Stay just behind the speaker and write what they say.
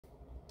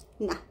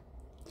Nah.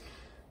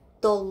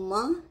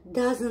 Tolma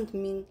doesn't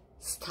mean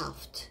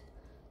stuffed.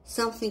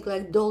 Something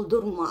like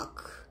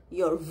doldurmak,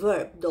 your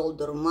verb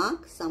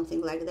doldurmak,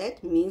 something like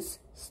that, means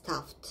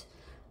stuffed.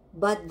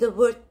 But the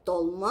word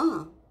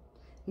tolma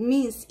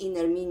means in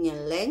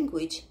Armenian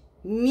language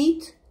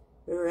meat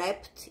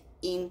wrapped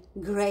in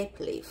grape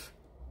leaf.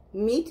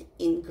 Meat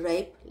in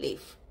grape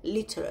leaf,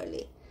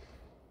 literally.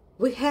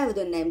 We have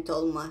the name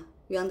Tolma,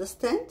 you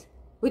understand?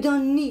 We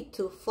don't need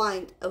to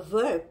find a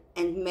verb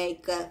and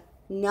make a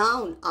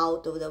noun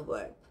out of the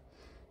verb.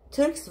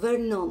 Turks were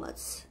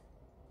nomads.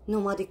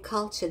 Nomadic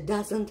culture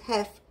doesn't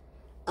have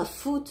a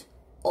foot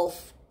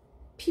of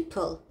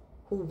people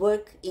who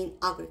work in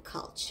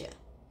agriculture.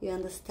 You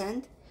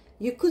understand?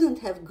 You couldn't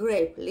have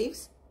grape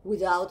leaves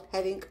without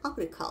having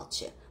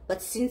agriculture.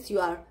 But since you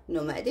are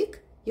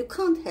nomadic, you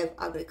can't have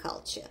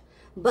agriculture.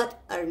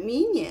 But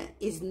Armenia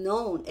is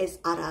known as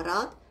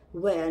Ararat,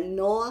 where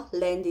Noah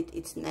landed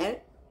its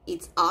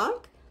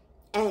ark,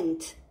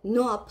 and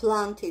Noah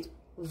planted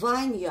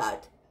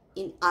vineyard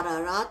in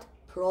Ararat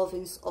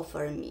province of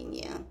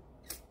Armenia.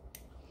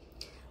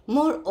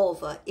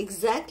 Moreover,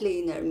 exactly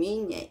in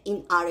Armenia,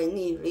 in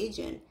Areni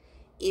region,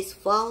 is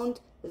found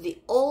the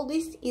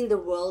oldest in the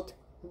world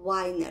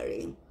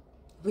winery,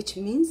 which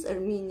means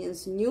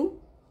Armenians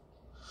knew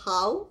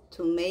how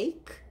to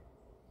make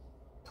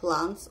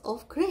plants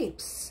of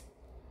grapes.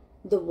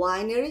 The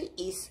winery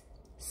is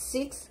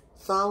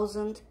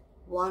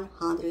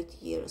 6,100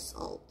 years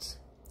old.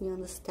 You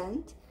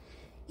understand?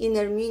 In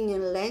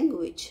Armenian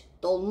language,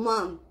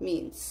 Tolma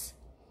means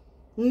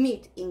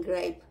meat in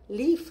grape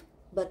leaf,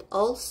 but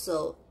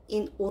also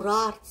in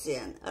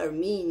Urartian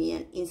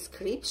Armenian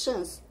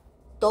inscriptions,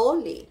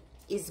 Toli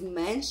is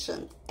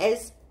mentioned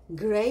as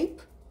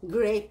grape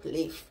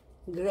leaf,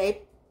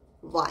 grape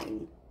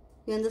wine.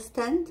 You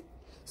understand?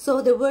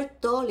 So the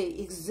word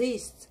Toli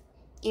exists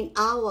in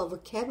our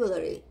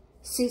vocabulary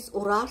since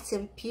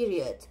Urartian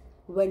period,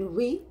 when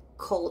we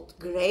called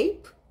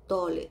grape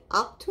Toli.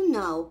 Up to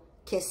now,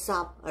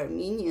 Kesap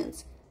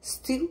Armenians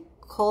still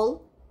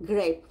call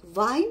grape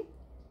wine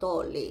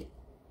Toli.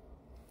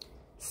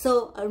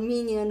 So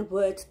Armenian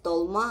word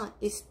Tolma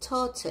is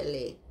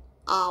totally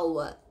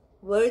our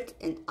word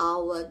and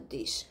our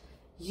dish.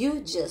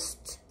 You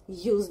just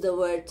use the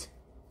word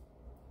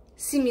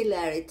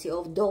similarity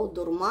of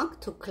doldurmak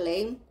to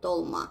claim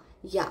Tolma.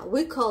 Yeah,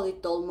 we call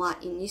it Tolma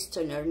in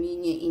Eastern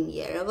Armenia in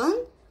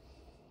Yerevan,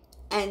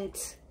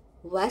 and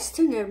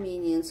Western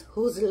Armenians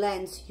whose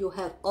lands you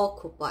have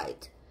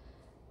occupied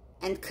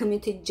and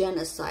committed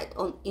genocide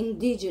on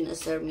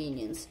indigenous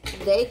Armenians,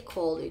 they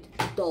call it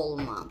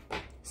Tolma.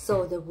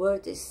 So the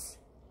word is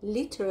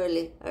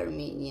literally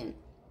Armenian.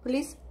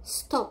 Please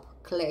stop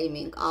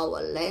claiming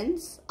our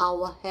lands,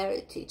 our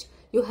heritage.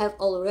 You have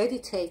already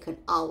taken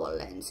our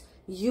lands.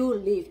 You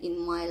live in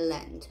my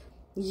land.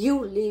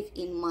 You live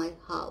in my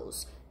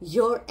house.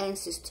 Your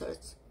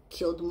ancestors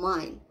killed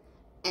mine,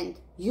 and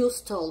you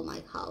stole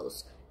my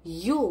house.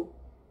 You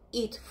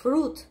eat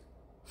fruit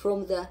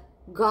from the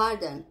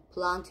garden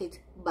planted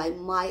by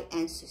my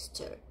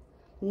ancestor.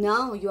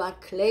 Now you are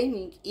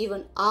claiming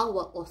even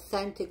our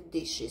authentic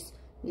dishes.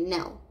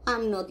 No,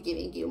 I'm not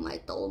giving you my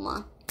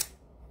Tolma.